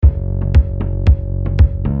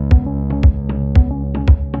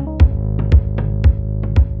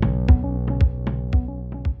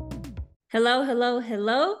Hello, hello,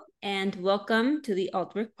 hello, and welcome to the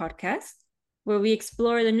altWork podcast, where we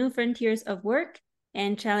explore the new frontiers of work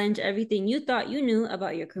and challenge everything you thought you knew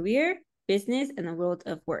about your career, business, and the world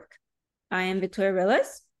of work. I am Victoria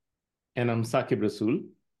Relis. And I'm Saqib Rasool.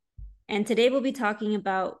 And today we'll be talking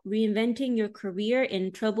about reinventing your career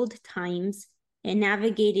in troubled times and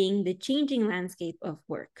navigating the changing landscape of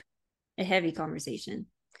work. A heavy conversation.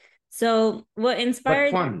 So, what But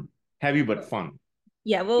inspired? fun. Heavy but fun.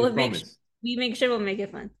 Yeah, We we'll promise. make sure we'll make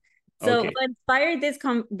it fun. So, Okay. what inspired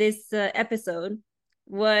this episode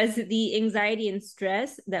was the anxiety and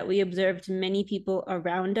stress that we observed many people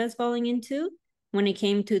around us falling into when it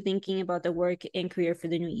came to thinking about the work and career for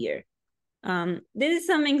the new year. This is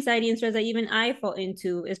some anxiety and stress that even I fall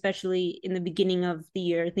into, especially in the beginning of the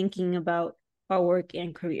year, thinking about our work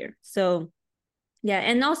and career. So, yeah,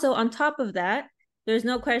 and also on top of that, there's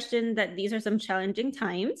no question that these are some challenging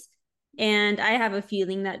times. And I have a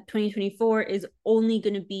feeling that 2024 is only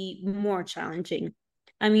going to be more challenging.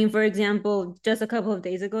 I mean, for example, just a couple of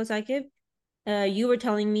days ago, Saikib, you were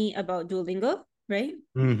telling me about Duolingo, right?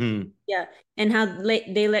 Mm-hmm. Yeah. And how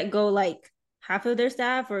they let go like half of their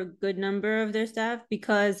staff or a good number of their staff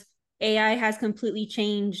because AI has completely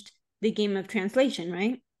changed the game of translation,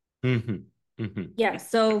 right? Mm-hmm. Mm-hmm. Yeah,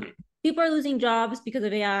 so people are losing jobs because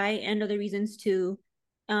of AI and other reasons too.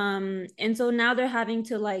 And so now they're having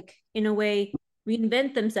to like, in a way,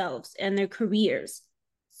 reinvent themselves and their careers.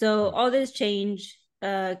 So all this change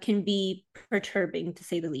can be perturbing to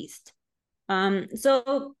say the least.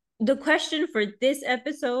 So the question for this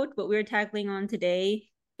episode, what we're tackling on today,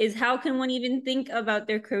 is how can one even think about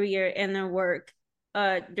their career and their work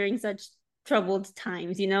during such troubled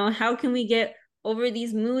times? You know, how can we get over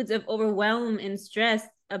these moods of overwhelm and stress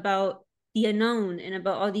about the unknown and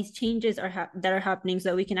about all these changes that are happening so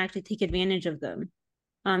that we can actually take advantage of them?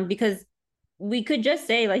 Because we could just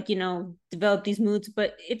say like, you know, develop these moods,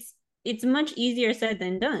 but it's much easier said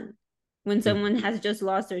than done when someone has just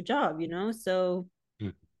lost their job, you know? So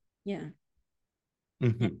yeah.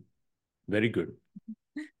 Mm-hmm. Very good.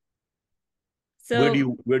 So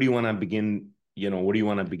Where do you want to begin? What do you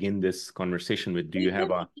want to begin this conversation with? Do you have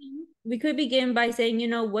a we could begin by saying, you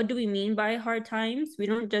know, what do we mean by hard times? We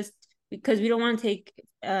don't just because we don't want to take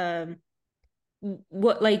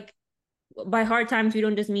what like by hard times we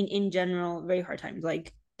don't just mean in general very hard times.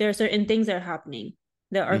 Like there are certain things that are happening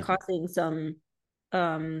that are Mhm.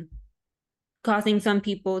 um causing some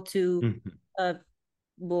people to Mhm. uh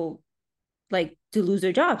well like to lose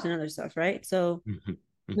their jobs and other stuff, right? So Mhm.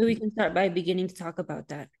 maybe we Mhm. can start by beginning to talk about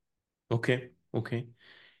that. Okay. Okay.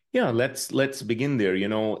 Yeah, let's begin there.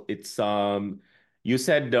 It's you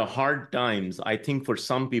said hard times. I think for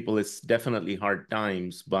some people it's definitely hard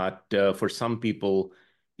times, but for some people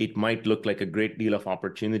it might look like a great deal of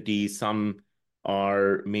opportunity. Some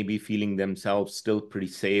are maybe feeling themselves still pretty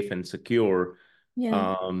safe and secure.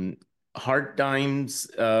 Yeah. Um, Hard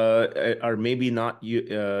times are maybe not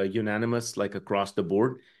unanimous like across the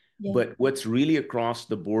board, Yeah. but what's really across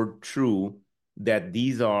the board true that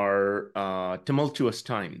these are tumultuous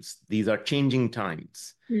times. These are changing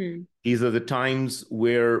times. Hmm. These are the times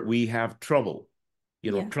where we have trouble.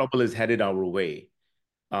 Yeah. Trouble is headed our way.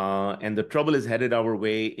 And the trouble is headed our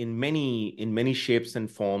way in many shapes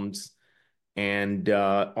and forms. And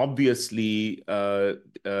obviously,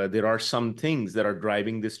 there are some things that are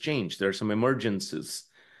driving this change. There are some emergences,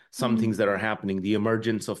 some Hmm. things that are happening. The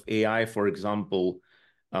emergence of AI, for example,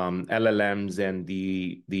 LLMs and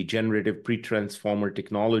the generative pre-transformer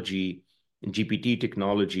technology, GPT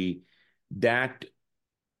technology, that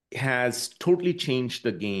has totally changed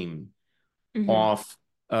the game Hmm. of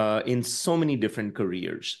in so many different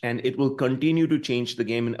careers, and it will continue to change the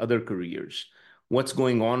game in other careers. What's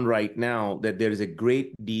going on right now, that there is a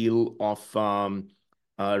great deal of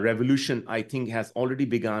revolution, I think, has already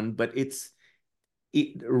begun, but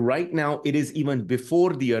right now it is even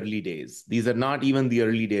before the early days. These are not even the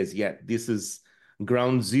early days yet. This is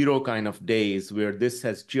ground zero kind of days where this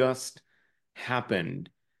has just happened.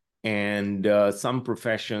 And some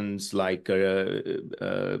professions, like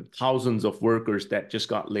thousands of workers that just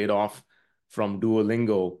got laid off from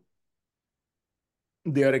Duolingo,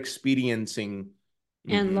 they are experiencing.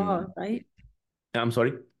 And law, mm, right? I'm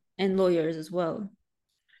sorry. And lawyers as well.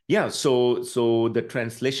 Yeah, so the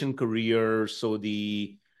translation career, so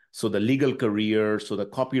the legal career, so the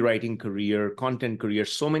copywriting career, content career,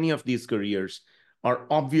 so many of these careers are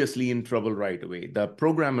obviously in trouble right away. The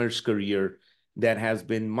programmer's career that has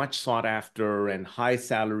been much sought after and high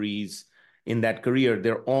salaries in that career,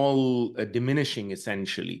 they're all diminishing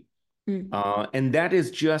essentially. Mm. And that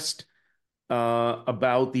is just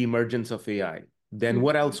about the emergence of AI. Then Mm.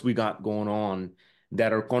 what else we got going on?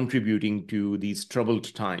 that are contributing to these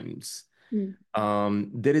troubled times. Mm.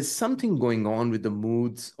 There is something going on with the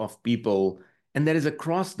moods of people, and that is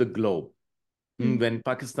across the globe. Mm. When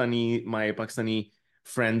my Pakistani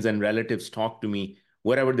friends and relatives talk to me,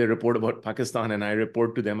 whatever they report about Pakistan, and I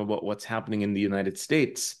report to them about what's happening in the United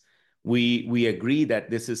States, we agree that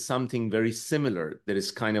this is something very similar. There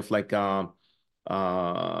is kind of like a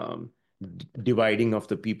dividing of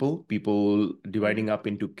the people Yeah. dividing up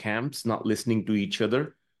into camps, not listening to each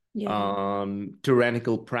other, Yeah.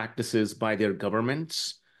 tyrannical practices by their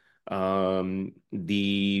governments,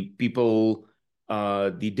 the people,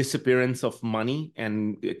 the disappearance of money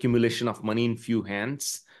and accumulation of money in few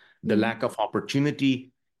hands, the Mm. lack of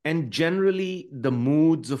opportunity, and generally the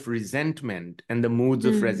moods of resentment and the moods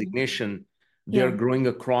of Mm. resignation, they're Yeah. growing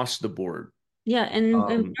across the board. Yeah, and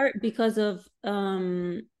in Um, part because of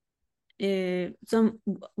some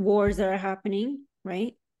wars that are happening,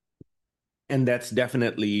 right? and that's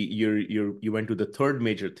definitely you went to the third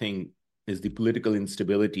major thing is the political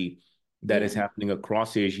instability that Yeah. is happening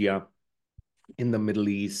across Asia, in the Middle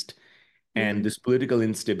East. Yeah. And this political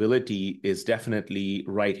instability is definitely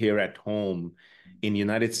right here at home in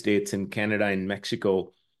United States, in Canada, in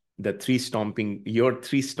Mexico, your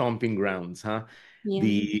three stomping grounds, huh? Yeah.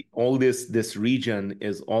 The all this region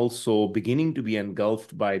is also beginning to be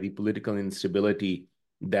engulfed by the political instability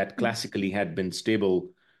that Mm. classically had been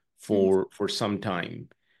stable Mm. for some time.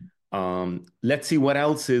 Let's see what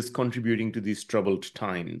else is contributing to these troubled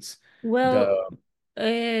times. The Well,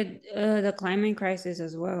 the climate crisis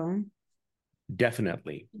as well.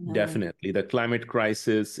 Definitely, No. definitely. The climate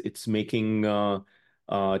crisis, it's making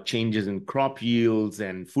changes in crop yields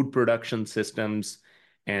and food production systems.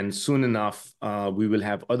 And soon enough, we will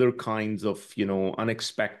have other kinds of,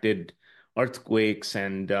 unexpected earthquakes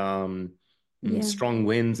and Yeah. strong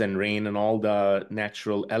winds and rain and all the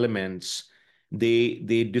natural elements. They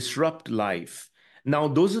disrupt life. Now,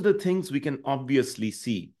 those are the things we can obviously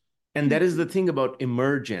see. And that is the thing about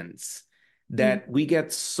emergence, Mm. that we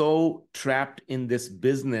get so trapped in this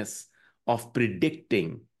business of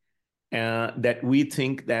predicting, that we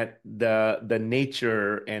think that the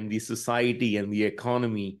nature and the society and the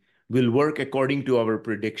economy will work according to our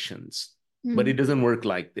predictions. But it Mm. doesn't work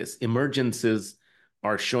like this. Emergences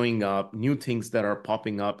are showing up, new things that are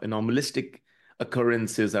popping up, anomalistic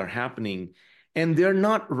occurrences are happening, and they're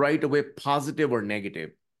not right away positive or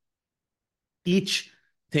negative. Each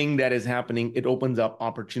thing that is happening, it opens up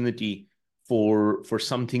opportunity for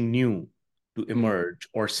something new to Mm. emerge,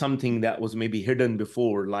 or something that was maybe hidden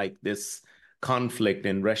before, like this conflict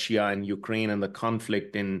in Russia and Ukraine, and the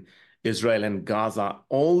conflict in Israel and Gaza.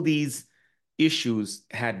 All these issues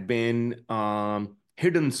had been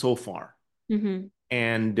hidden so far, Mm-hmm.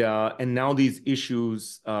 and now these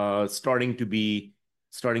issues starting to be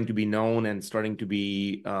known and starting to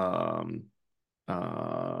be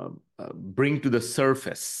bring to the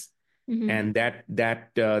surface, Mm-hmm. and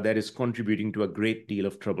that is contributing to a great deal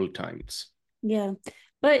of troubled times. Yeah.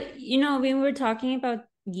 But when we were talking about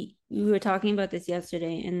this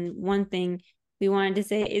yesterday, and one thing we wanted to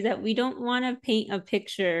say is that we don't want to paint a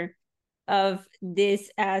picture of this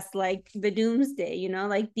as like the doomsday,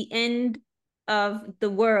 like the end of the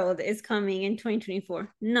world is coming in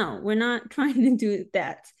 2024. No, we're not trying to do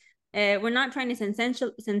that. We're not trying to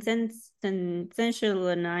sensationalize,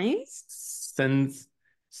 Sense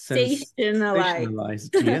sensationalize. Sensationalized,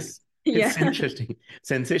 yes. It's Yeah. interesting.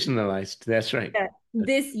 Sensationalized, that's right. Yeah.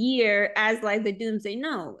 This year as like the doomsday.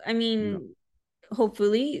 No, I No. mean,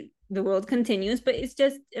 hopefully the world continues, but it's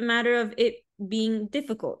just a matter of it being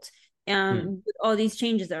difficult Mm, with all these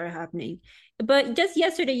changes that are happening. But just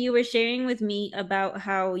yesterday you were sharing with me about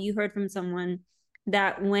how you heard from someone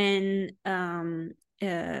that when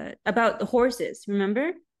about the horses,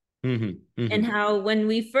 remember? mhm, And mhm, how when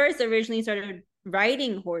we first originally started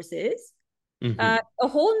riding horses, mhm, a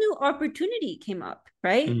whole new opportunity came up,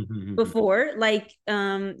 right? mhm, mhm, Before, like,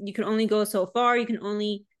 you can only go so far, you can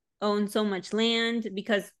only own so much land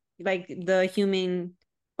because, like, the human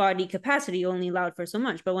body capacity only allowed for so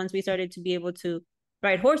much. But once we started to be able to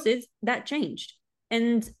ride horses, that changed.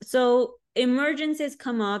 And so emergencies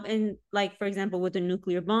come up, and, like, for example, with the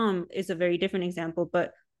nuclear bomb is a very different example,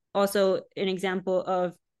 but also an example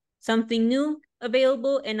of something new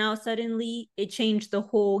available, and now suddenly it changed the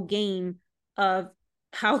whole game of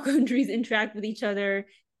how countries interact with each other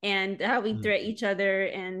and how we threat each other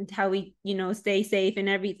and how we stay safe and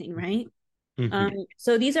everything, right? mhm,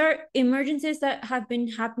 So these are emergencies that have been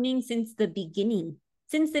happening since the beginning.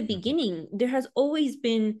 Since the mhm, beginning there has always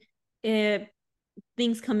been uh,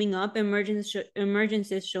 things coming up,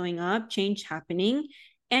 emergencies showing up, change happening,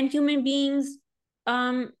 and human beings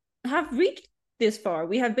um have reached this far.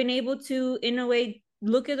 We have been able to, in a way,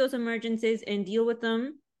 look at those emergencies and deal with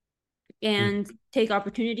them and take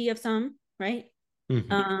opportunity of some, right?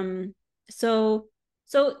 Mm-hmm. So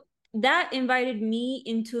so that invited me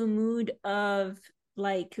into a mood of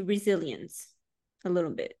like resilience a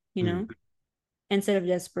little bit, you know, instead of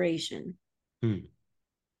desperation.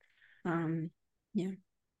 Mm-hmm. Yeah.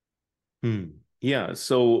 Yeah,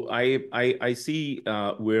 so I see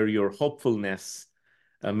where your hopefulness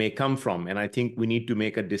may come from, and I think we need to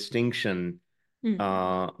make a distinction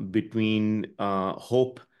Mm. between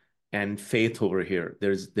hope and faith over here.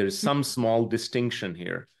 There's Mm. some small distinction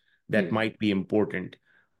here that Mm. might be important.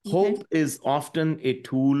 Okay. Hope is often a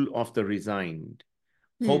tool of the resigned.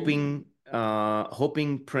 Mm.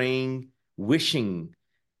 Hoping, praying, wishing,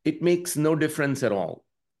 it makes no difference at all.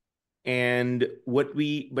 And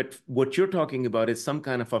but what you're talking about is some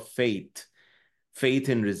kind of a faith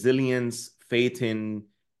in resilience, faith in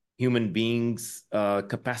human beings'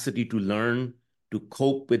 capacity to learn, to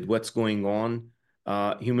cope with what's going on,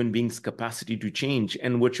 human beings' capacity to change.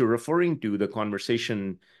 And what you're referring to, the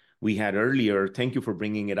conversation we had earlier, thank you for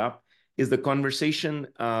bringing it up, is the conversation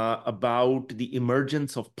about the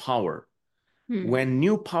emergence of power. Mm. When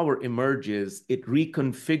new power emerges, it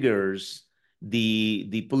reconfigures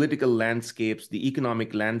the political landscapes, the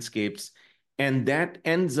economic landscapes, and that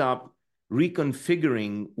ends up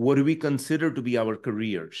reconfiguring what we consider to be our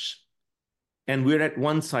careers. And we're at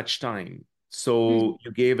one such time. Mm. So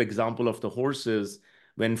you gave example of the horses.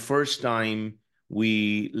 When first time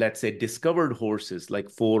we, let's say, discovered horses like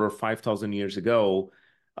 4 or 5 thousand years ago,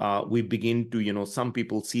 we begin to, some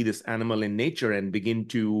people see this animal in nature and begin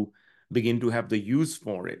to have the use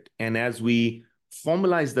for it. And as we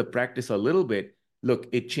formalize the practice a little bit, look,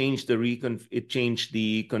 it changed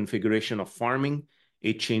the configuration of farming.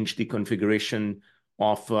 It changed the configuration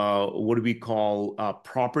of what do we call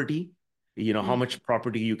property, how Mm. much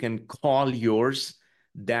property you can call yours.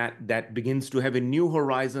 That begins to have a new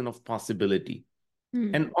horizon of possibility.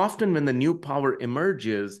 Mm. And often when the new power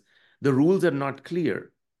emerges, the rules are not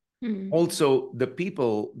clear. Mm. Also, the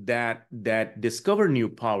people that discover new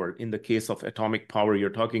power, in the case of atomic power you're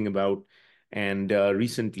talking about, and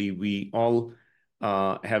recently we all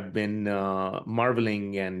have been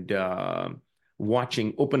marveling and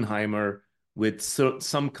watching Oppenheimer with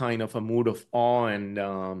some kind of a mood of awe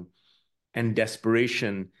and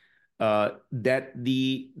desperation, that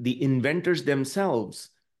the inventors themselves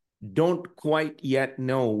don't quite yet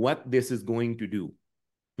know what this is going to do,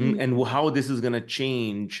 Mm. and how this is going to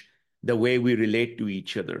change the way we relate to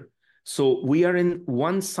each other. So we are in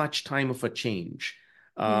one such time of a change.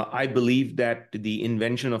 Mm. I believe that the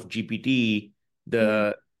invention of GPT Mm.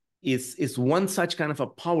 the is one such kind of a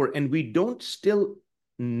power, and we don't still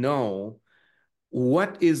know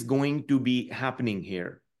what is going to be happening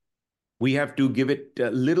here. We have to give it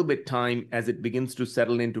a little bit time as it begins to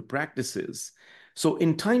settle into practices. So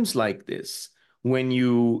in times like this,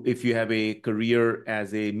 if you have a career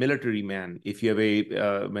as a military man, if you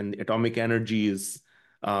have when atomic energy is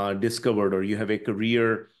discovered, or you have a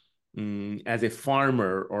career as a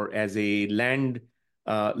farmer or as a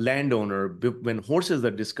landowner, when horses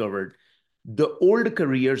are discovered, the old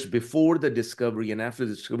careers before the discovery and after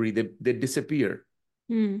the discovery, they disappear.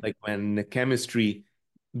 Mm. Like when chemistry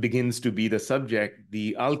begins to be the subject,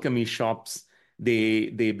 the alchemy shops, they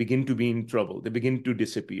begin to be in trouble. They begin to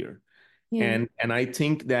disappear. Yeah. And I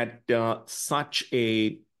think that such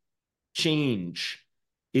a change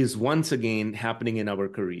is once again happening in our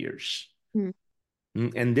careers. Mm.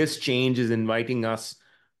 And this change is inviting us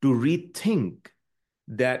to rethink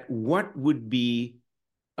that what would be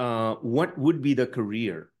the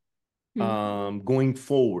career Mm. going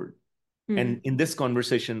forward. Mm. And in this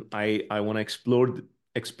conversation, I want to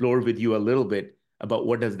explore with you a little bit about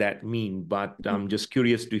what does that mean. But I'm just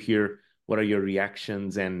curious to hear what are your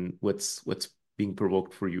reactions and what's being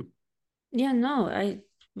provoked for you. Yeah, no, I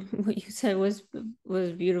what you said was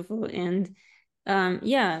beautiful. And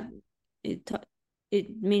yeah,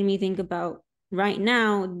 it made me think about right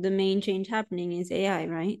now the main change happening is AI,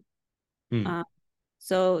 right? Hmm. Uh,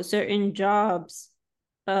 so certain jobs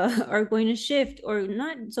are going to shift or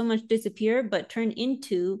not so much disappear, but turn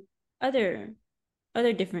into other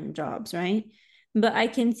other different jobs, right? But I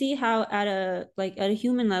can see how at a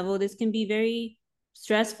human level, this can be very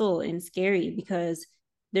stressful and scary because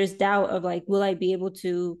there's doubt of like, will I be able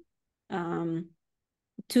um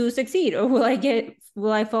to succeed, or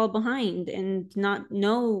will I fall behind and not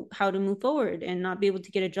know how to move forward and not be able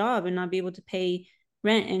to get a job and not be able to pay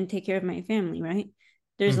rent and take care of my family, right?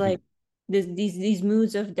 There's Mhm. like these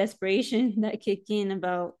moods of desperation that kick in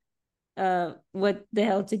about what the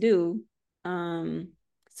hell to do. Um,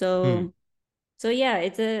 Hmm. so So yeah,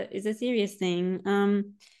 it's a serious thing.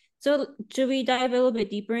 So should we dive a little bit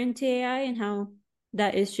deeper into AI and how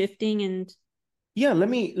that is shifting and Yeah, let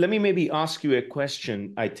me maybe ask you a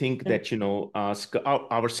question. I think uh, that, ask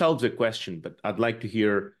ourselves a question, but I'd like to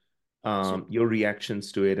hear sure. your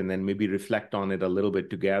reactions to it and then maybe reflect on it a little bit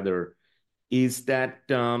together. Is that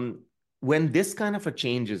when this kind of a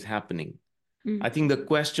change is happening, I Mm, think the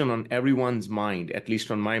question on everyone's mind, at least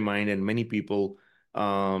on my mind, and many people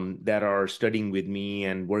that are studying with me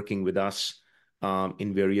and working with us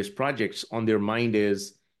in various projects, on their mind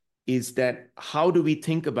is that how do we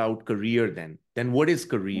think about career then? Then what is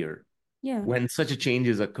career? yeah. When such a change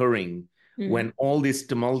is occurring, Mm, when all this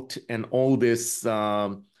tumult and all this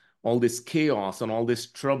chaos and all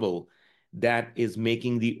this trouble that is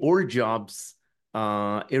making the old jobs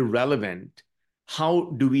irrelevant,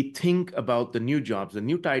 how do we think about the new jobs? The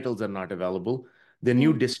new titles are not available. The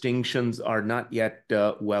new yeah. distinctions are not yet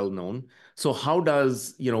well known. So how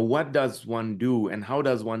does, what does one do and how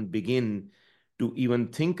does one begin to even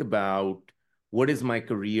think about what is my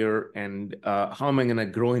career and how am I going to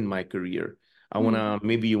grow in my career? Mm.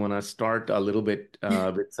 Maybe you want to start a little bit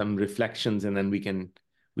with some reflections and then we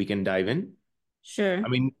can dive in. I Sure.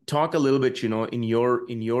 mean, talk a little bit, in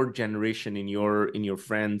your generation, in your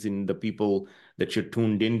friends, in the people that you're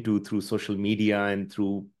tuned into through social media and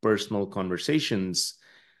through personal conversations.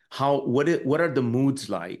 What are the moods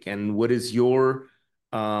like, and what is your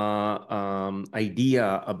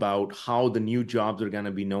idea about how the new jobs are going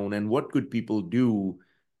to be known, and what could people do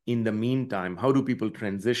in the meantime? How do people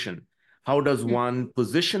transition? How does Mm, one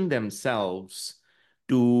position themselves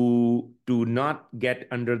to not get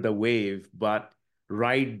under the wave, but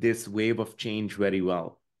ride this wave of change very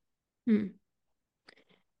well? mm.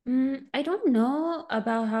 I don't know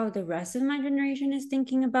about how the rest of my generation is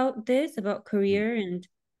thinking about this, about career and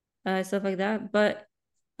stuff like that. But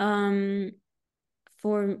um,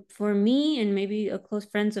 for me and maybe a close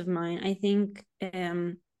friends of mine, I think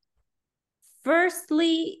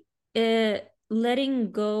firstly,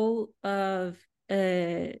 letting go uh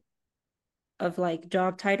like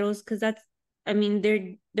job titles because that's I mean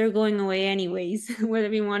they're going away anyways, whether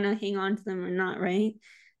we want to hang on to them or not, right?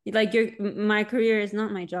 Like your my career is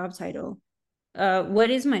not my job title. What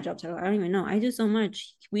is my job title? I don't even know. I do so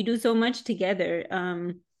much. We do so much together.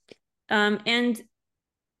 And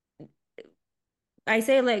I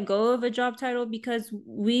say let go of a job title because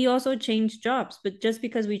we also change jobs, but just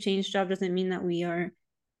because we change job doesn't mean that we are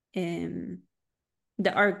um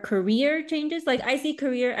that our career changes. Like I see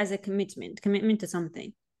career as a commitment to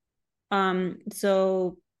something.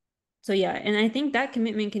 So yeah, and I think that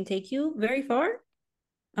commitment can take you very far.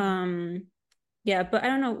 Um, yeah, but I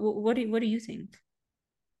don't know. What do you think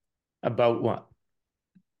About what?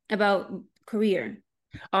 about career?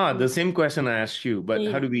 The same question I asked you, but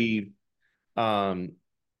how Yeah, do we um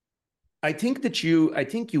I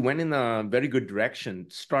think you went in a very good direction,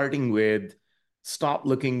 starting with stop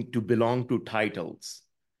looking to belong to titles,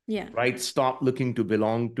 yeah, right? Stop looking to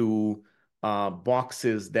belong to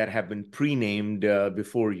boxes that have been pre-named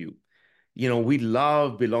before you. We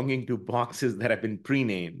love belonging to boxes that have been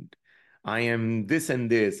pre-named. I am this and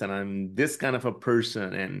this, and I'm this kind of a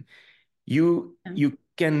person, and yeah, you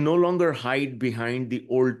can no longer hide behind the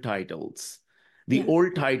old titles. The yeah.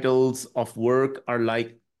 old titles of work are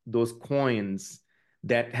like those coins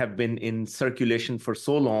that have been in circulation for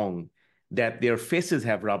so long that their faces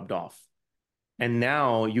have rubbed off, and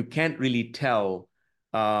now you can't really tell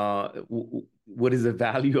what is the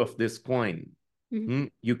value of this coin.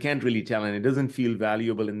 Mm, You can't really tell, and it doesn't feel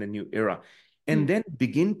valuable in the new era. And mm, then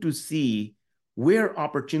begin to see where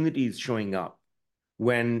opportunity is showing up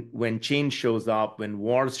when change shows up, when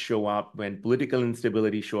wars show up, when political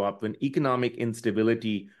instability show up, when economic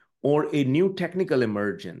instability or a new technical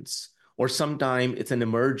emergence, or sometime it's an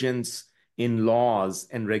emergence in laws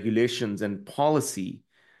and regulations and policy,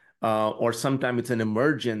 or sometimes it's an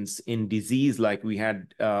emergence in disease like we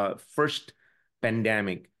had first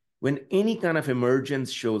pandemic. When any kind of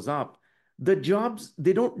emergence shows up, the jobs,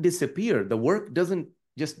 they don't disappear. The work doesn't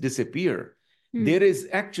just disappear. mm, There is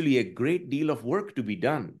actually a great deal of work to be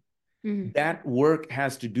done. mm, That work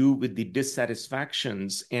has to do with the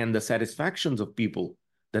dissatisfactions and the satisfactions of people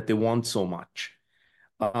that they want so much.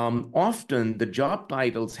 Often the job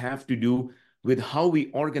titles have to do with how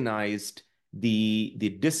we organized the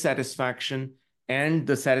dissatisfaction and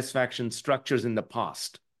the satisfaction structures in the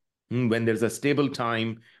past. When there's a stable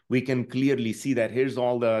time, we can clearly see that here's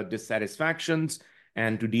all the dissatisfactions,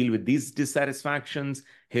 and to deal with these dissatisfactions,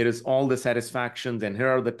 here is all the satisfactions, and here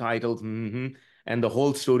are the titles, and the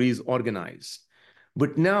whole story is organized.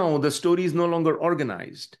 But now the story is no longer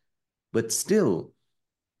organized, but still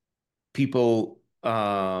people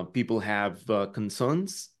have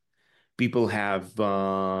concerns. People have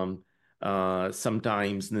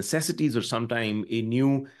sometimes necessities, or sometimes a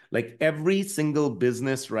new, like every single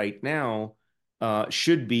business right now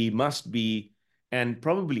should be, must be, and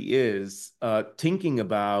probably is thinking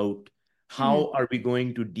about Mm, how are we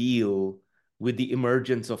going to deal with the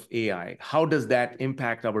emergence of AI? How does that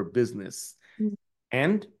impact our business? mm,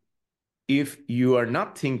 And if you are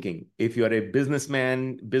not thinking, if you are a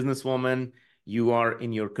businessman, businesswoman, you are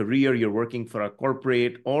in your career, you're working for a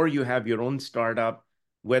corporate, or you have your own startup,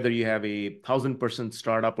 whether you have a 1,000-person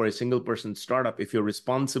startup or a single-person startup, if you're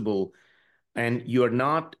responsible and you're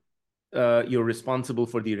not, you're responsible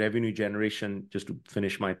for the revenue generation, just to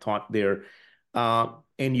finish my thought there,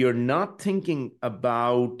 and you're not thinking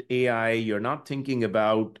about AI, you're not thinking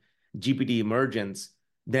about GPT emergence,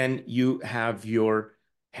 then you have your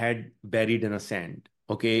head buried in a sand,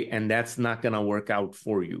 okay? And that's not going to work out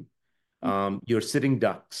for you. You're sitting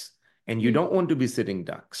ducks, and you mm, don't want to be sitting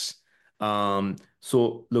ducks.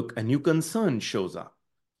 So, look, a new concern shows up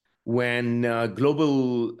when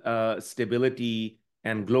global stability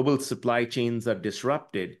and global supply chains are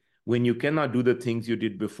disrupted, when you cannot do the things you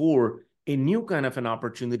did before, a new kind of an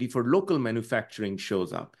opportunity for local manufacturing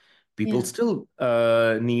shows up. People yeah. still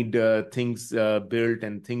need things built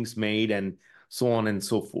and things made and so on and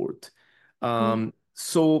so forth. Mm,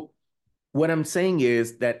 So what I'm saying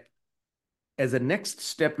is that as a next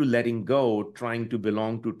step to letting go, trying to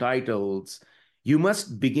belong to titles, you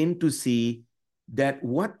must begin to see that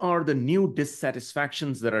what are the new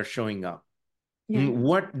dissatisfactions that are showing up? yeah.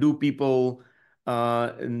 What do people,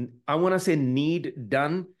 I want to say need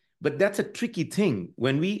done, but that's a tricky thing.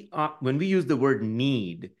 When we use the word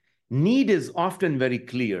need is often very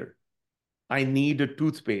clear. I need a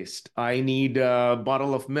toothpaste. I need a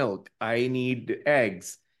bottle of milk. I need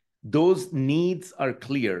eggs. Those needs are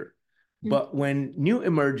clear. Mm, But when new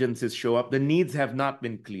emergencies show up, the needs have not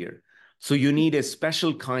been clear. So you need a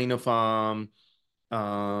special kind of um,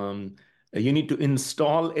 you need to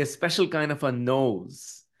install a special kind of a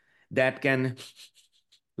nose that can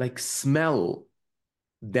like smell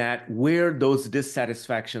that where those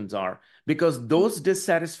dissatisfactions are, because mm, those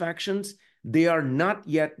dissatisfactions, they are not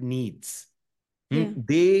yet needs. yeah.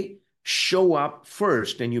 They show up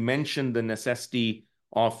first. And you mentioned the necessity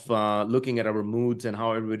of looking at our moods and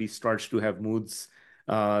how everybody starts to have moods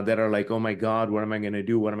that are like, oh my God, what am I going to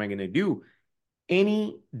do? What am I going to do?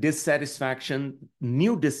 Any dissatisfaction,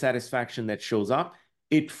 new dissatisfaction that shows up,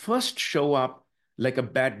 it first show up like a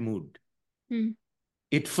bad mood. Mm,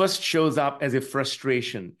 It first shows up as a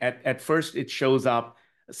frustration. At first, it shows up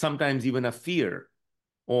sometimes even a fear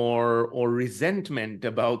or resentment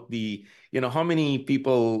about the, how many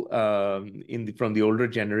people from the older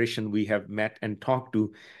generation we have met and talked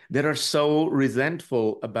to that are so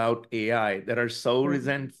resentful about AI, that are so yeah.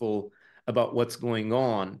 resentful about what's going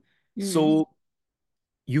on. Mm, So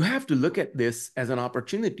you have to look at this as an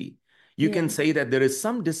opportunity. You yeah. can say that there is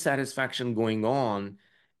some dissatisfaction going on,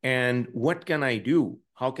 and what can I do?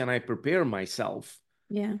 How can I prepare myself?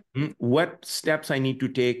 Yeah. What steps I need to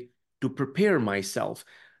take to prepare myself?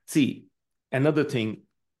 See, another thing,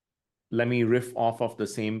 let me riff off of the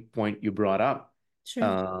same point you brought up Sure.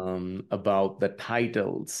 about the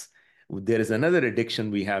titles. There is another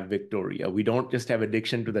addiction we have, Victoria. We don't just have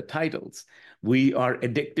addiction to the titles. We are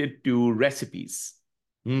addicted to recipes.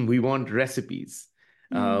 We want recipes.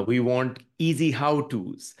 Mm, We want easy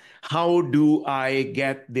how-tos. How do I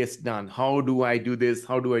get this done? How do I do this?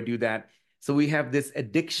 How do I do that? So we have this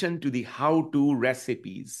addiction to the how-to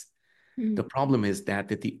recipes. mm, The problem is that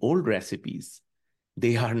the old recipes,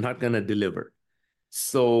 they are not going to deliver.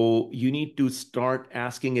 So you need to start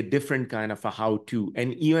asking a different kind of a how to.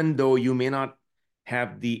 And even though you may not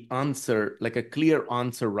have the answer, like a clear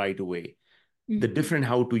answer right away, mm, the different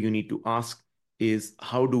how to you need to ask is,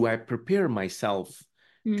 how do I prepare myself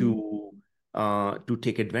mm, to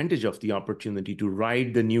take advantage of the opportunity to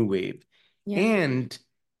ride the new wave? yeah. And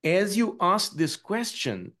as you ask this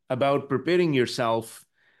question about preparing yourself,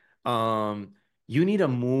 um, you need a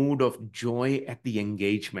mood of joy at the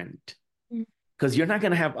engagement, Mm, because you're not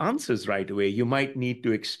going to have answers right away. You might need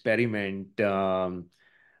to experiment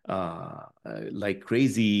like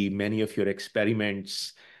crazy. Many of your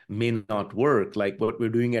experiments may not work. Like what we're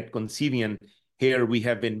doing at Concevian here, we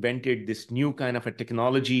have invented this new kind of a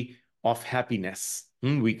technology of happiness.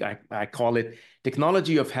 I call it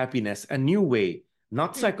technology of happiness, a new way,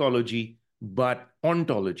 not mm, psychology, but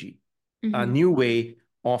ontology, a mhm, new way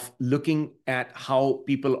of looking at how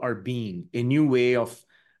people are being, a new way of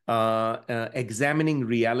examining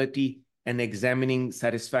reality and examining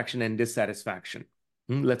satisfaction and dissatisfaction.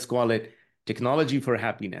 Let's call it technology for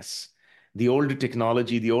happiness. the old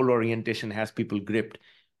technology, the old orientation has people gripped.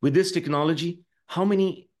 With this technology, how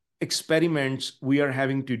many experiments we are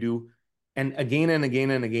having to do, and again and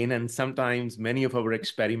again and again, and sometimes many of our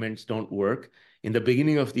experiments don't work. In the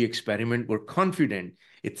beginning of the experiment, we're confident.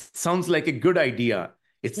 It sounds like a good idea.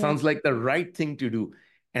 It Yeah. sounds like the right thing to do.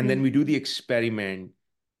 And Yeah. then we do the experiment,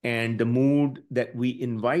 and the mood that we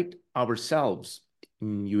invite ourselves,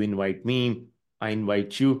 you invite me, I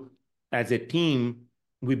invite you, as a team,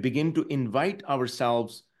 we begin to invite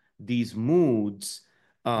ourselves these moods,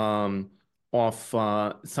 um, of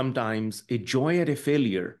sometimes a joy at a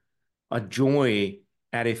failure, a joy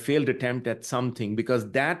at a failed attempt at something,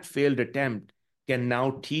 because that failed attempt can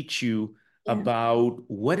now teach you Yeah. about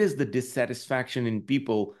what is the dissatisfaction in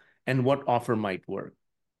people and what offer might work.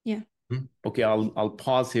 Yeah. Okay, I'll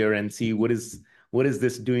pause here and see what is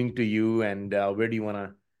this doing to you, and where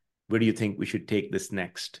do you think we should take this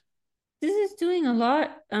next? This is doing a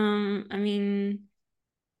lot. I mean,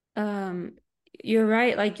 um, you're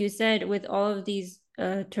right, like you said, with all of these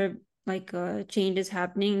changes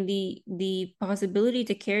happening, the possibility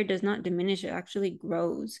to care does not diminish, it actually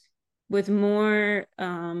grows with more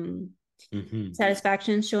Hmm.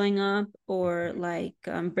 satisfaction showing up, or like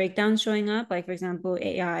breakdowns showing up, like for example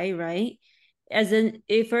AI, right? As in,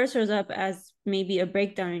 it first shows up as maybe a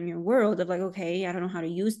breakdown in your world of like, okay, I don't know how to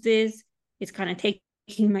use this, it's kind of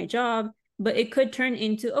taking my job. But it could turn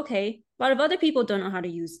into, okay, a lot of other people don't know how to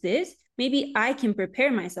use this, maybe I can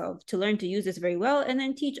prepare myself to learn to use this very well and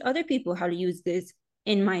then teach other people how to use this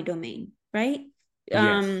in my domain, right?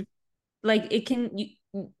 Yes, um like it can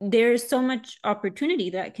there's so much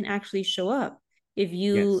opportunity that can actually show up if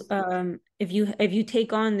you yes.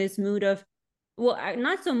 take on this mood of, well,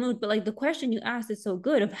 not so mood, but like the question you asked is so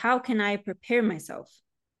good, of how can I prepare myself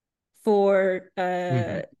for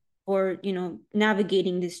Hmm.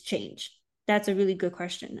 navigating this change. That's a really good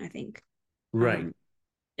question, I think. Right.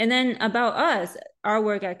 And then about us, our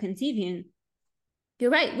work at Concevian,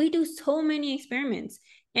 you're right. We do so many experiments,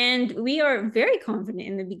 and we are very confident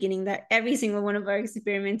in the beginning that every single one of our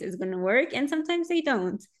experiments is going to work, and sometimes they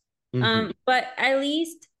don't. Hmm. But at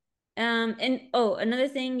least, and oh, another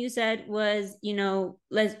thing you said was,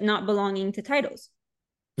 let's not belonging to titles.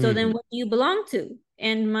 So then, Hmm. what do you belong to?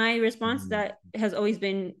 And my response to that has always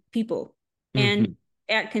been people. And Hmm.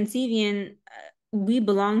 at Concevian, we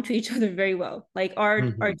belong to each other very well. Like our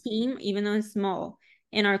Hmm. team, even though it's small,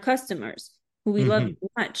 and our customers, who we love Hmm. very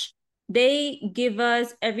much, they give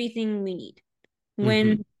us everything we need. When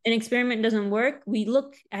Hmm. an experiment doesn't work, we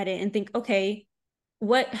look at it and think, okay,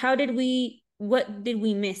 what did we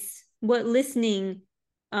miss? What listening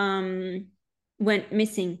um went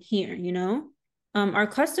missing here, our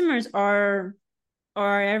customers are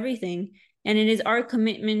everything, and it is our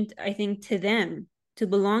commitment, I think, to them, to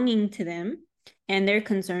belonging to them and their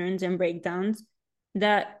concerns and breakdowns,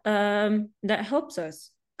 that helps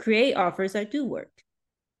us create offers that do work.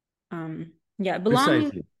 Yeah,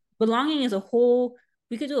 Precisely. belonging is a whole,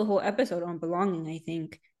 we could do a whole episode on belonging, I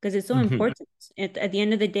think, because it's so Hmm. important. At the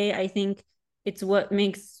end of the day, I think it's what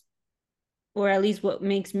makes, or at least what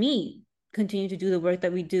makes me continue to do the work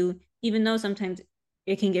that we do, even though sometimes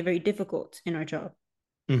it can get very difficult in our job.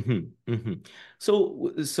 Hmm. Hmm.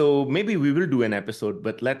 So maybe we will do an episode,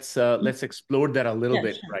 but let's explore that a little Yeah,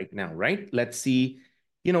 bit sure. right now, right? Let's see.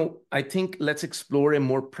 I think let's explore a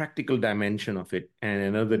more practical dimension of it, and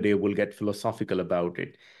another day we'll get philosophical about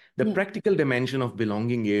it. The Yeah, practical dimension of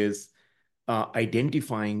belonging is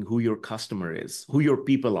identifying who your customer is, who your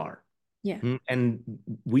people are. yeah, And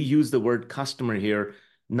we use the word customer here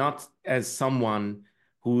not as someone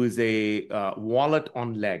who is a wallet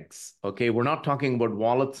on legs. Okay, we're not talking about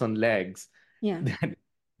wallets on legs yeah, that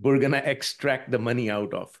we're going to extract the money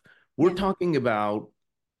out of. We're yeah. talking about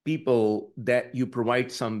people that you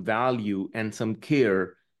provide some value and some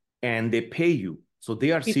care, and they pay you. So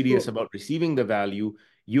they are Pretty serious cool. about receiving the value.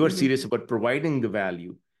 You are Mhm. serious about providing the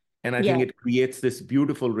value. And I Yeah, think it creates this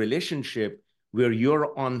beautiful relationship where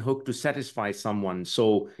you're on hook to satisfy someone.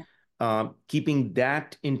 So, keeping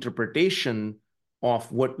that interpretation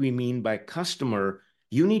of what we mean by customer,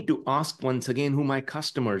 you need to ask once again who my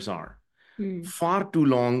customers are. mm, Far too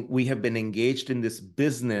long, we have been engaged in this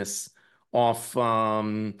business of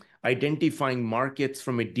identifying markets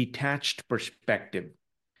from a detached perspective,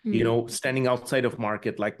 mm, standing outside of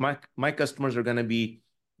market. Like my customers are going to be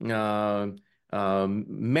uh,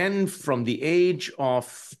 men from the age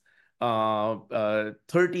of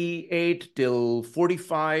 38 till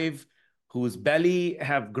 45, whose belly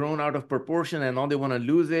have grown out of proportion, and now they want to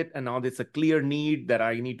lose it, and now there's a clear need that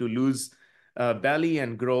I need to lose belly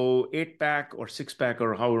and grow 8 pack or 6 pack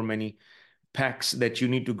or however many packs that you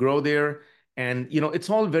need to grow there. And, it's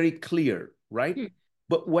all very clear, right? Hmm.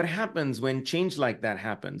 But what happens when change like that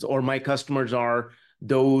happens? Or my customers are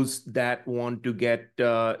those that want to get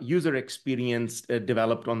user experience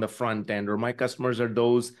developed on the front end, or my customers are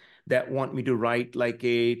those that want me to write like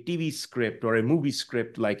a TV script or a movie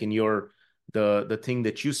script, like in the thing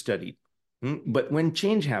that you studied. But when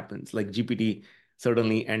change happens, like GPT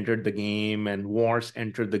suddenly entered the game, and wars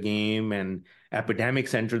entered the game, and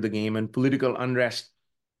epidemics entered the game, and political unrest,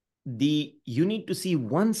 you need to see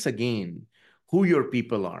once again who your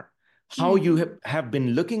people are, how Hmm. you have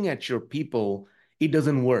been looking at your people. It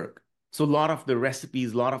doesn't work. So a lot of the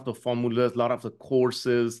recipes, a lot of the formulas, a lot of the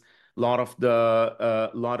courses, a lot of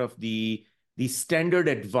the standard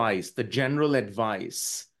advice, the general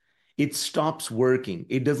advice, it stops working.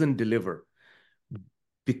 It doesn't deliver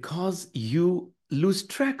because you lose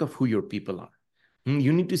track of who your people are.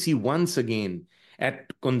 You need to see once again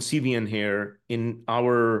at Concevian here in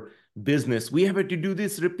our business, we have had to do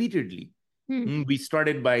this repeatedly. Hmm. We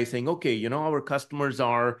started by saying, okay, our customers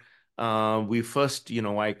are, we first, I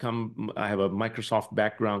have a Microsoft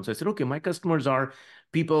background. So I said, okay, my customers are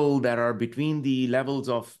people that are between the levels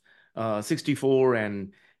of 64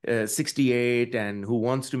 and 68 and who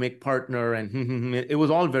wants to make partner. And it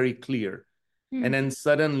was all very clear. And Hmm. then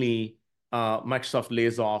suddenly, Microsoft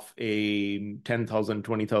lays off a 10,000,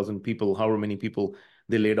 20,000 people, however many people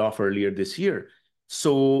they laid off earlier this year.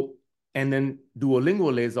 So, and then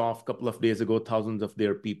Duolingo lays off a couple of days ago, thousands of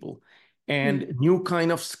their people. Hmm. And new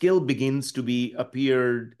kind of skill begins to be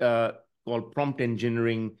appeared, called prompt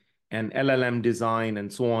engineering and LLM design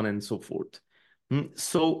and so on and so forth.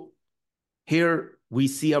 So here we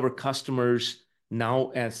see our customers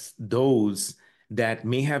now as those that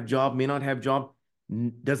may have job, may not have job,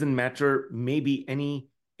 doesn't matter. Maybe any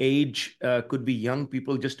age, could be young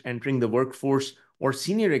people just entering the workforce, or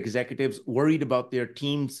senior executives worried about their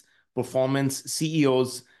team's performance,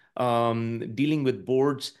 CEOs dealing with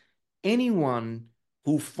boards, anyone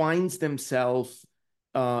who finds themselves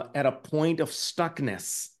at a point of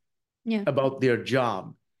stuckness Yeah. about their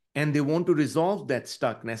job, and they want to resolve that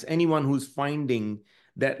stuckness. Anyone who's finding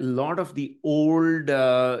that a lot of the old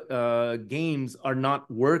games are not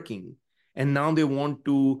working, and now they want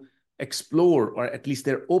to explore, or at least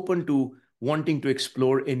they're open to wanting to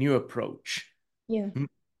explore a new approach, Yeah.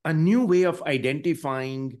 a new way of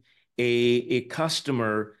identifying a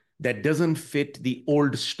customer that doesn't fit the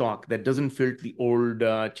old stock, that doesn't fit the old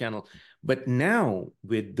channel. But now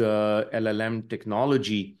with the LLM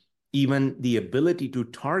technology, even the ability to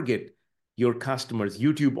target your customers,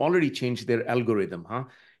 YouTube already changed their algorithm, huh?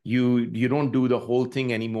 You don't do the whole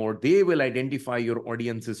thing anymore. They will identify your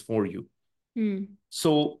audiences for you. Hmm.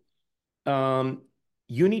 So um,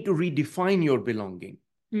 you need to redefine your belonging,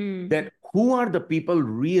 Hmm. that who are the people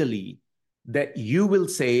really that you will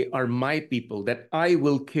say are my people that I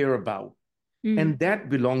will care about. Hmm. And that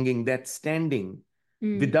belonging, that standing,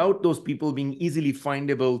 Hmm. without those people being easily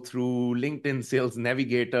findable through LinkedIn Sales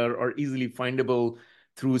Navigator or easily findable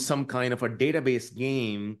through some kind of a database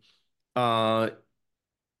game, uh,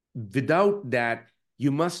 without that,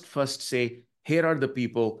 you must first say, here are the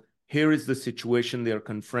people, here is the situation they're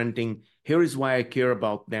confronting, here is why I care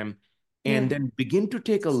about them. And Yeah. then begin to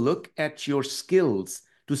take a look at your skills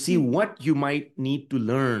to see Hmm. what you might need to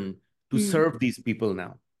learn to Hmm. serve these people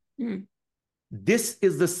now. Hmm. This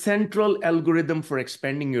is the central algorithm for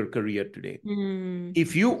expanding your career today. Hmm.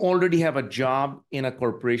 If you already have a job in a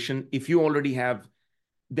corporation, if you already have,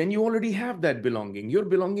 then you already have that belonging. Your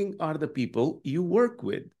belonging are the people you work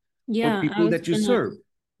with or Yeah, people that you serve.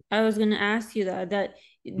 I was gonna ask you that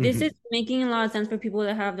this is Mhm, making a lot of sense for people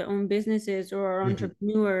that have their own businesses or are mhm,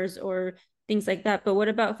 entrepreneurs or things like that. But what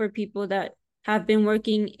about for people that have been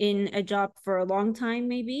working in a job for a long time,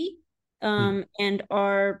 maybe, mhm, and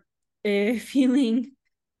are feeling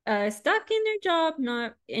stuck in their job,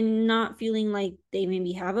 not feeling like they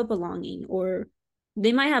maybe have a belonging, or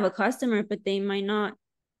they might have a customer, but they might not,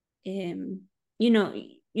 um, you know,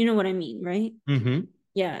 you know what I mean, right? mhm,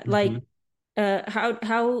 Yeah, like mhm,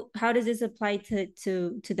 how does this apply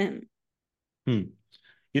to them? hmm.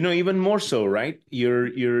 Even more so, right? You're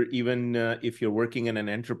even if you're working in an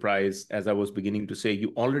enterprise, as I was beginning to say,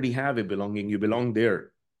 you already have a belonging. You belong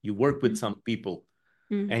there. You work with some people,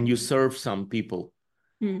 Mm, and you serve some people,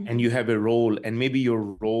 mm, and you have a role, and maybe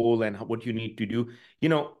your role and what you need to do.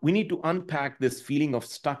 We need to unpack this feeling of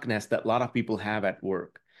stuckness that a lot of people have at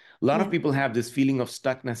work. A lot of yeah, people have this feeling of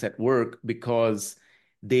stuckness at work because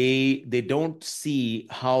they don't see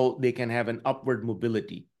how they can have an upward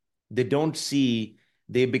mobility. They don't see,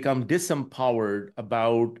 they become disempowered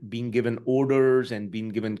about being given orders and being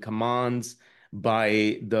given commands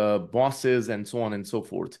by the bosses and so on and so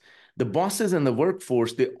forth. The bosses and the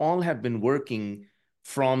workforce, they all have been working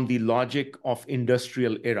from the logic of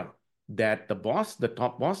industrial era, that the boss, the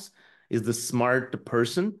top boss, is the smart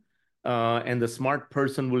person, and the smart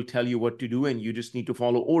person will tell you what to do, and you just need to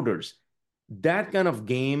follow orders. That kind of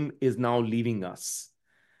game is now leaving us.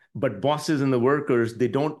 But bosses and the workers, they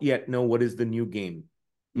don't yet know what is the new game.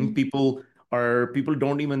 Mm. People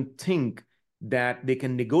don't even think that they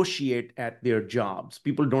can negotiate at their jobs.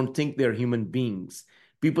 People don't think they're human beings.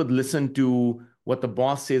 People listen to what the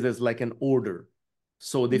boss says as like an order.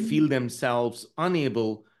 So they Mm. feel themselves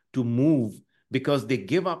unable to move because they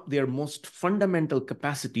give up their most fundamental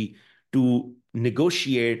capacity to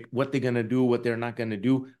negotiate what they're going to do, what they're not going to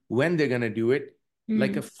do, when they're going to do it.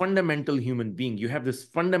 Like a Mm. fundamental human being, you have this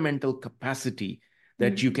fundamental capacity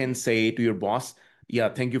that Mm. you can say to your boss, yeah,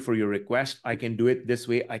 thank you for your request. I can do it this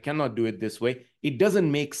way. I cannot do it this way. It doesn't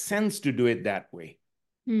make sense to do it that way.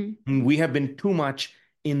 Mm. We have been too much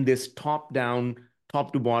in this top down,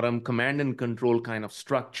 top to bottom, command and control kind of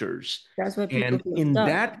structures. That's why people And feel in stuck.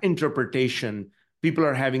 that interpretation, people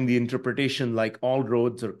are having the interpretation like all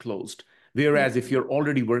roads are closed. Yeah. Whereas if you're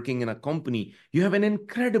already working in a company, you have an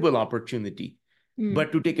incredible opportunity. Mm.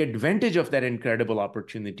 But to take advantage of that incredible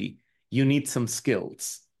opportunity, you need some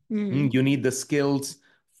skills. Mm. You need the skills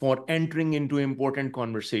for entering into important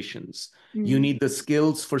conversations. You Mm. need the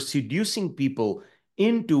skills for seducing people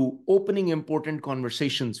into opening important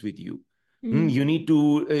conversations with you. Mm. You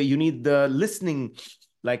need the listening.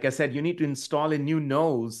 Like I said, you need to install a new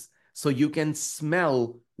nose so you can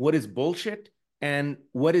smell what is bullshit and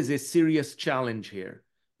what is a serious challenge here.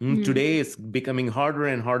 Mm. Today, it's becoming harder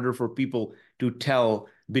and harder for people to tell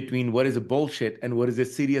between what is a bullshit and what is a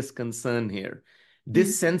serious concern here. Mm.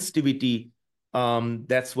 This sensitivity,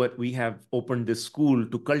 that's what we have opened this school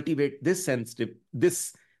to cultivate this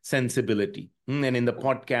sensibility. And in the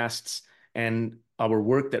podcasts and our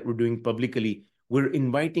work that we're doing publicly, we're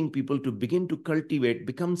inviting people to begin to cultivate,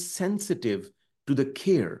 become sensitive to the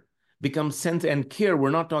care, become sense and care.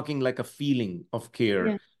 We're not talking like a feeling of Yeah.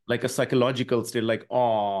 care, like a psychological state, like,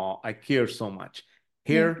 oh, I care so much.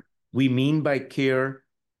 Yeah. Here, we mean by care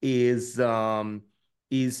is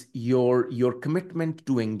your commitment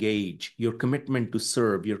to engage, your commitment to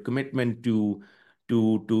serve, your commitment to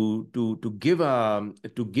give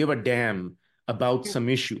a damn about Yeah. some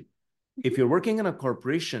issue. If you're working in a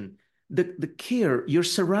corporation, the care,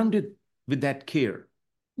 you're surrounded with that care.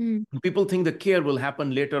 Mm. People think the care will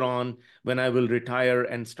happen later on when I will retire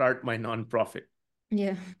and start my nonprofit.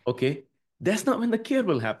 Yeah. Okay. That's not when the care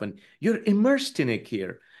will happen. You're immersed in a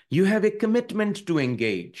care. You have a commitment to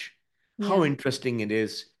engage. How Yeah. interesting it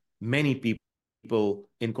is. Many people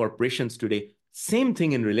in corporations today, same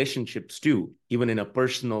thing in relationships too, even in a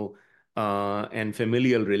personal and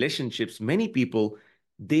familial relationships. Many people,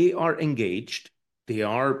 they are engaged, they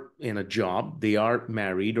are in a job, they are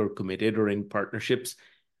married or committed or in partnerships,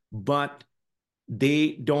 but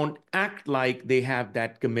they don't act like they have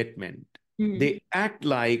that commitment. Mm. They act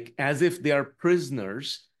like as if they are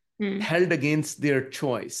prisoners Mm. held against their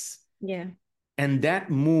choice. Yeah. And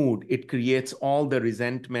that mood, it creates all the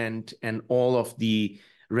resentment and all of the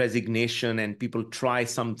resignation, and people try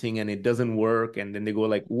something and it doesn't work. And then they go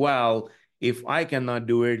like, well, if I cannot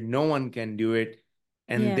do it, no one can do it.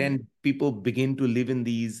 And Yeah. then people begin to live in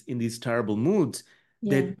these terrible moods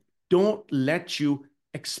Yeah. that don't let you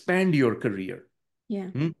expand your career. Yeah.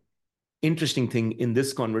 Hmm? Interesting thing in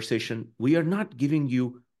this conversation, we are not giving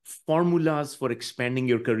you formulas for expanding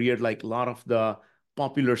your career like a lot of the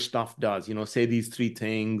popular stuff does. Say these three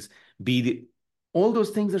things, all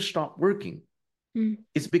those things are stopped working. Mm.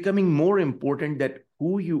 It's becoming more important that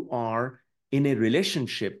who you are in a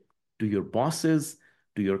relationship to your bosses,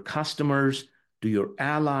 to your customers, to your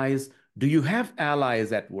allies. Do you have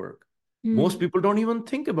allies at work? Most Mm. people don't even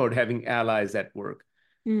think about having allies at work.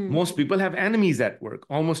 Mm. Most people have enemies at work.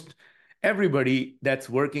 Almost everybody that's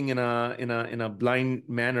working in a blind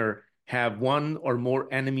manner have one or more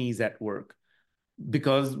enemies at work.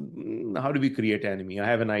 Because how do we create enemy? I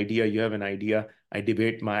have an idea, you have an idea, I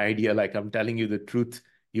debate my idea like I'm telling you the truth,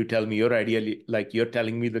 you tell me your idea like you're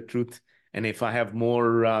telling me the truth. And if I have more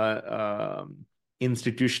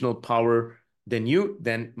institutional power than you,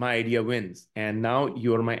 then my idea wins, and now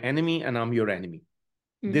you're my enemy and I'm your enemy.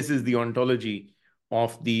 Mm. This is the ontology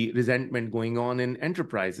of the resentment going on in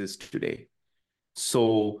enterprises today.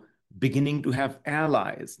 So, beginning to have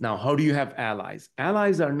allies. Now, how do you have allies?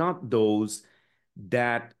 Allies are not those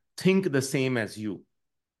that think the same as you.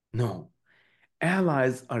 No.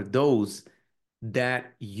 Allies are those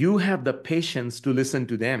that you have the patience to listen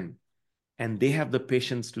to them and they have the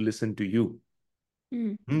patience to listen to you.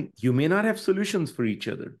 Mm. You may not have solutions for each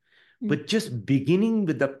other, but just beginning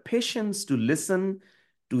with the patience to listen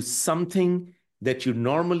to something that you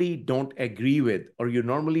normally don't agree with or you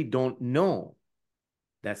normally don't know.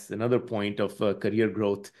 That's another point of career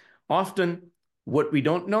growth. Often, what we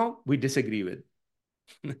don't know, we disagree with.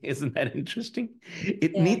 Isn't that interesting?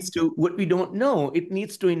 It Yeah. needs to, what we don't know, it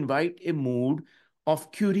needs to invite a mood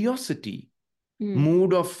of curiosity, Mm.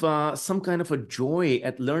 mood of some kind of a joy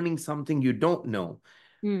at learning something you don't know.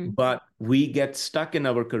 Mm. But we get stuck in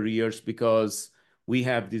our careers because we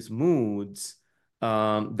have these moods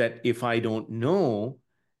that if I don't know,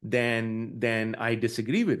 then I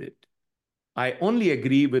disagree with it. I only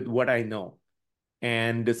agree with what I know.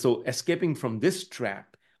 And so escaping from this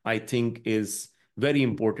trap, I think, is very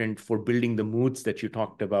important for building the moods that you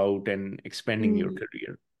talked about and expanding your Mm.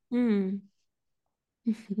 career. Mm.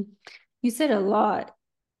 You said a lot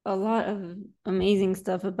of amazing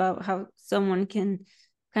stuff about how someone can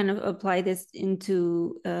kind of apply this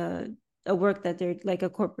into a work that they're like a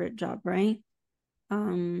corporate job, right?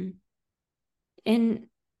 Um, and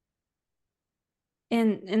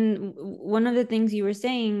and one of the things you were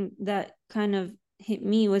saying that kind of hit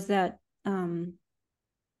me was that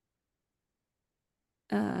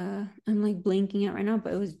I'm like blanking out right now,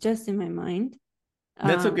 but it was just in my mind.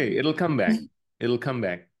 That's okay. Um, It'll come back. It'll come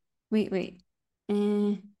back. wait.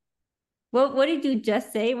 Uh, what did you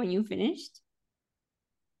just say when you finished?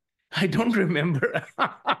 I don't remember.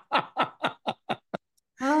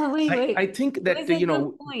 Oh, I wait. think It that was a good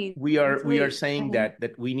point. It's we are wait. saying that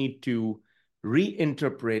we need to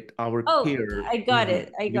reinterpret our Oh, care. I got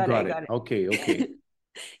it. You got I it. got Okay, okay. it.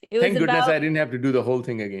 It was Thank goodness about I didn't have to do the whole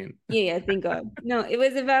thing again. yeah, thank God. No, it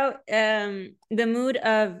was about the mood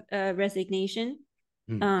of resignation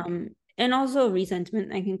Hmm, and also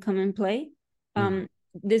resentment that can come in play. hmm,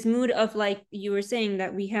 This mood of like you were saying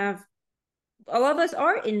that we have a lot of us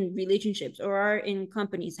are in relationships or are in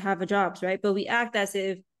companies, have a jobs, right? But we act as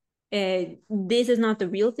if this is not the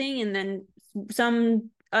real thing. And then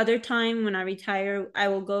some other time when I retire, I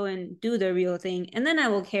will go and do the real thing. And then I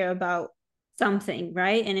will care about something,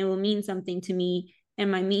 right? And it will mean something to me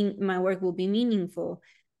and my work will be meaningful.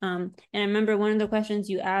 And I remember one of the questions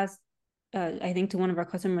you asked, I think to one of our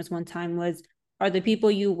customers one time was, are the people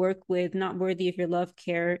you work with not worthy of your love,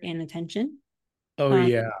 care, and attention? oh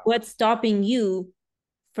yeah. What's stopping you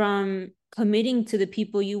from committing to the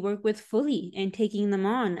people you work with fully and taking them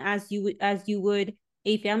on as you would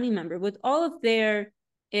a family member with all of their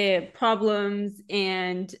problems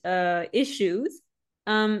and issues,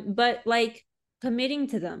 but like committing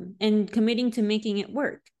to them and committing to making it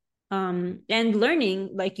work, and learning,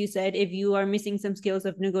 like you said, if you are missing some skills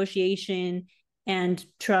of negotiation and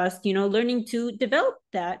trust, learning to develop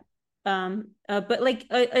that, but like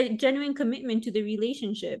a genuine commitment to the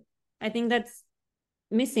relationship. I think that's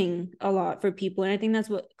missing a lot for people. And I think that's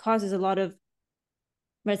what causes a lot of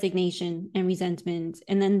resignation and resentment.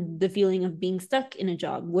 And then the feeling of being stuck in a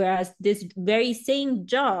job. Whereas this very same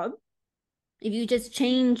job, if you just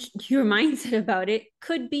change your mindset about it,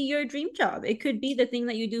 could be your dream job. It could be the thing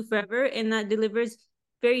that you do forever and that delivers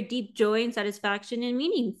very deep joy and satisfaction and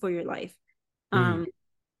meaning for your life. Hmm,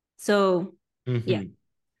 So yeah, hmm.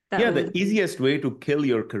 that Yeah, was. the easiest way to kill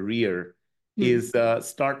your career Hmm. is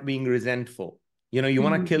start being resentful. You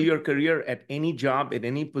want to kill Hmm. your career at any job, at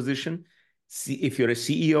any position. See, if you're a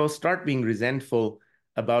CEO, start being resentful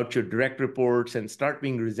about your direct reports and start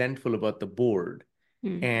being resentful about the board.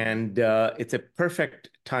 Hmm. And it's a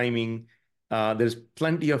perfect timing. There's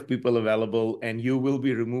plenty of people available, and you will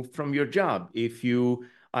be removed from your job. If you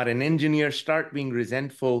are an engineer, start being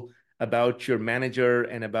resentful about your manager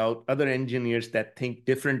and about other engineers that think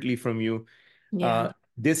differently from you. Yeah.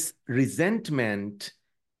 This resentment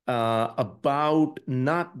about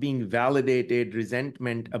not being validated,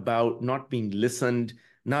 resentment about not being listened,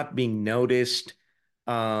 not being noticed,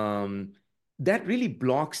 um, that really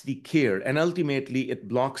blocks the care. And ultimately, it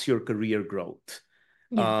blocks your career growth.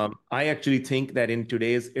 Yeah. I actually think that in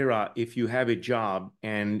today's era, if you have a job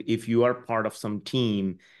and if you are part of some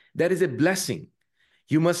team, that is a blessing.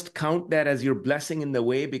 You must count that as your blessing in the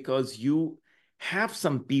way because you have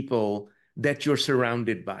some people that you're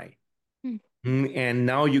surrounded by. Hmm. And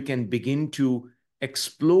now you can begin to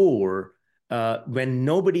explore when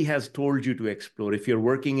nobody has told you to explore. If you're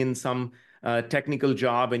working in some technical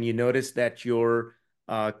job and you notice that your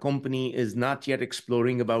company is not yet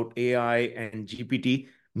exploring about AI and GPT,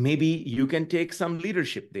 maybe you can take some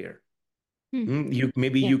leadership there. Hmm.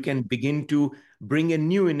 Maybe Yeah. you can begin to bring a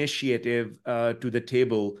new initiative to the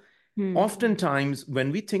table. Hmm. Oftentimes,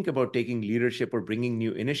 when we think about taking leadership or bringing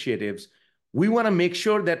new initiatives, we want to make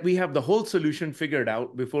sure that we have the whole solution figured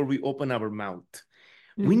out before we open our mouth.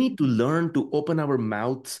 We Hmm. need to learn to open our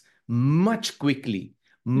mouths much quickly,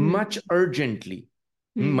 much urgently.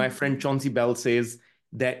 My Mm. friend Chauncey Bell says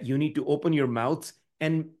that you need to open your mouths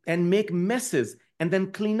and make messes and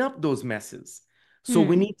then clean up those messes. So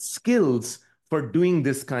we Mm. need skills for doing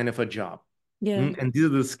this kind of a job. Yeah. And these are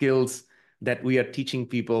the skills that we are teaching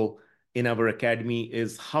people in our academy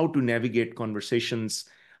is how to navigate conversations,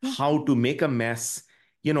 Yeah. how to make a mess,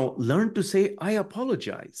 learn to say, I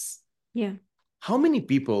apologize. Yeah. How many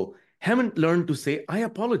people haven't learned to say, I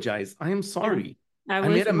apologize, I am Yeah. sorry, I I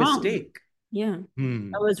made was a wrong. mistake. Yeah.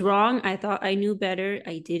 Hmm. I was wrong. I thought I knew better.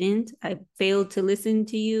 I didn't. I failed to listen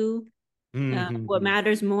to you. Hmm. What Hmm.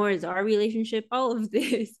 matters more is our relationship. All of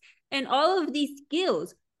this and all of these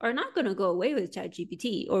skills are not going to go away with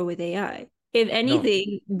ChatGPT or with AI. If No.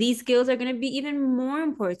 anything, these skills are going to be even more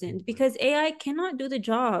important because AI cannot do the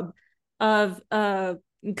job of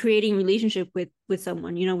creating relationship with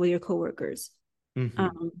someone, with your coworkers. Hmm.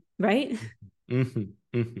 Right? Hmm.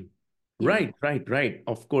 Hmm. Yeah. Right, right, right.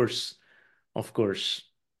 Of course. Of course.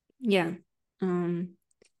 Yeah. Um,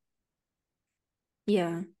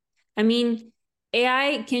 yeah. I mean,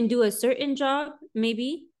 AI can do a certain job,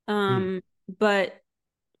 maybe. Hmm. But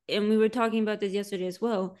and we were talking about this yesterday as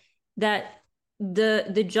well, that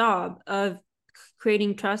the job of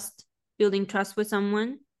creating trust, building trust with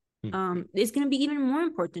someone, Hmm. is going to be even more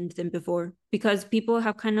important than before because people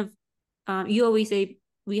have kind of, you always say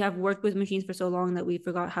we have worked with machines for so long that we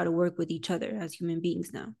forgot how to work with each other as human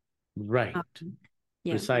beings now. Right. Um,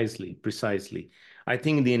 yeah. Precisely, precisely. I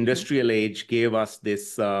think the industrial age gave us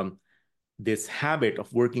this habit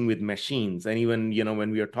of working with machines, and even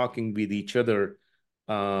when we are talking with each other,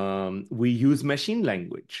 we use machine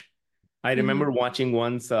language. I Mm-hmm. remember watching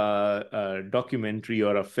once a documentary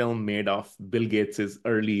or a film made of Bill Gates's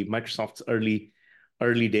Microsoft's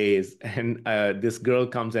early days, and this girl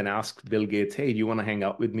comes and asks Bill Gates, "Hey, do you want to hang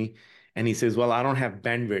out with me?" And he says, "Well, I don't have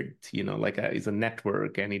bandwidth, like it's a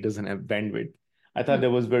network, and he doesn't have bandwidth." I thought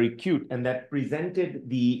that was very cute, and that presented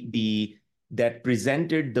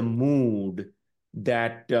the mood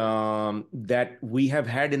that we have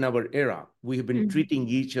had in our era. We have been Mm-hmm. treating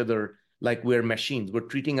each other like we're machines. We're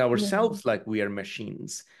treating Yeah. ourselves like we are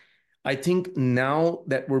machines. I think now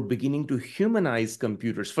that we're beginning to humanize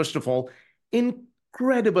computers, first of all,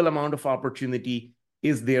 incredible amount of opportunity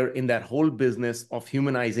is there in that whole business of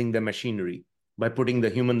humanizing the machinery by putting the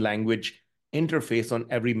human language interface on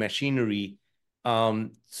every machinery.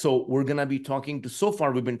 So we're going to be so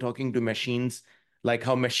far, we've been talking to machines like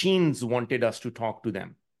how machines wanted us to talk to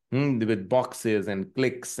them, with boxes and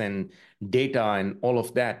clicks and data and all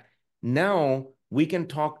of that. Now we can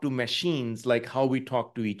talk to machines like how we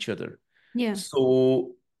talk to each other. Yeah.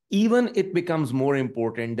 So even it becomes more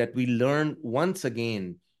important that we learn once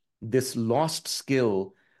again this lost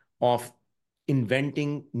skill of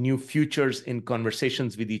inventing new futures in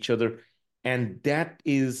conversations with each other. And that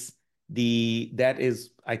is,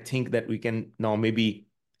 I think that we can now maybe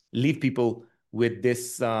leave people with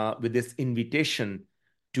this invitation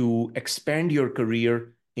to expand your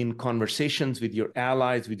career in conversations with your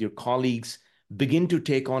allies, with your colleagues, begin to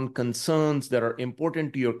take on concerns that are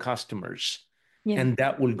important to your customers, Yeah. and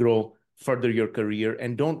that will grow further your career.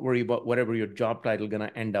 And don't worry about whatever your job title going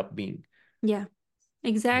to end up being. Yeah.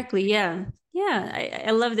 Exactly. Yeah. Yeah.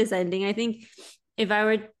 I love this ending. I think if I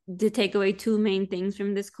were to take away two main things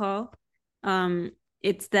from this call,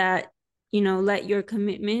 it's that, let your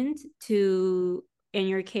commitment to and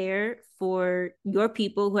your care for your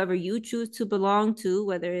people, whoever you choose to belong to,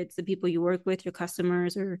 whether it's the people you work with, your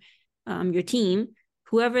customers, or your team,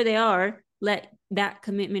 whoever they are, let that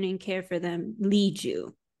commitment and care for them lead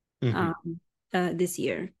you Mhm, um, this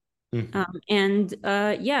year. mhm. And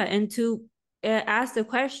yeah, and to ask the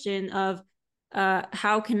question of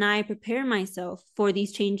how can I prepare myself for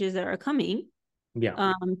these changes that are coming,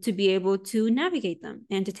 Yeah, to be able to navigate them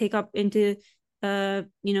and to take up into uh,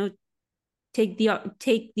 you know take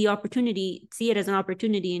the opportunity, see it as an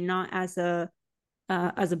opportunity and not as a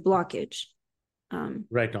blockage. Um,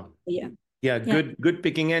 right on. yeah, Yeah, yeah, good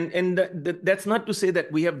picking. And that's not to say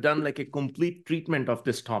that we have done like a complete treatment of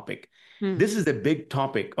this topic. mm, This is a big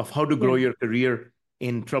topic of how to grow yeah, your career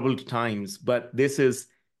in troubled times, but this is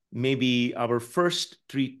maybe our first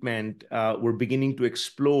treatment. We're beginning to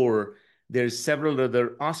explore. There's several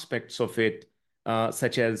other aspects of it,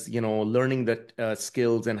 such as learning that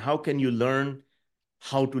skills and how can you learn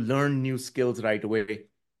how to learn new skills right away.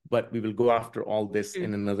 But we will go after all this mm.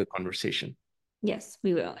 in another conversation. Yes,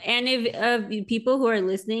 we will. And if people who are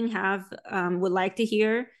listening have would like to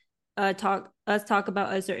hear talk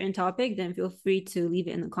about a certain topic, then feel free to leave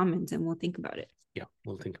it in the comments and we'll think about it. Yeah,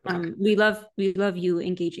 we'll think about it. We love you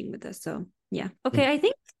engaging with us. So yeah. Mm. Okay, I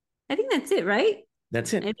think that's it, right?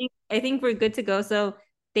 That's it. I think we're good to go. So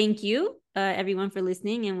thank you, everyone, for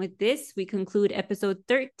listening. And with this, we conclude episode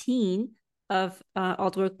 13 of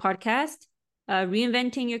altWork podcast,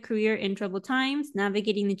 reinventing your career in troubled times,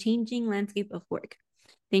 navigating the changing landscape of work.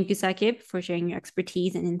 Thank you, Sakib, for sharing your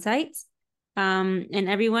expertise and insights. And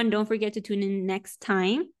everyone, don't forget to tune in next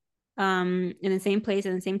time, in the same place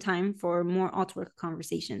and the same time for more altWork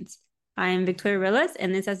conversations. I am Victoria Rillas,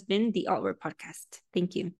 and this has been the altWork podcast.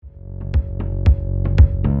 Thank you.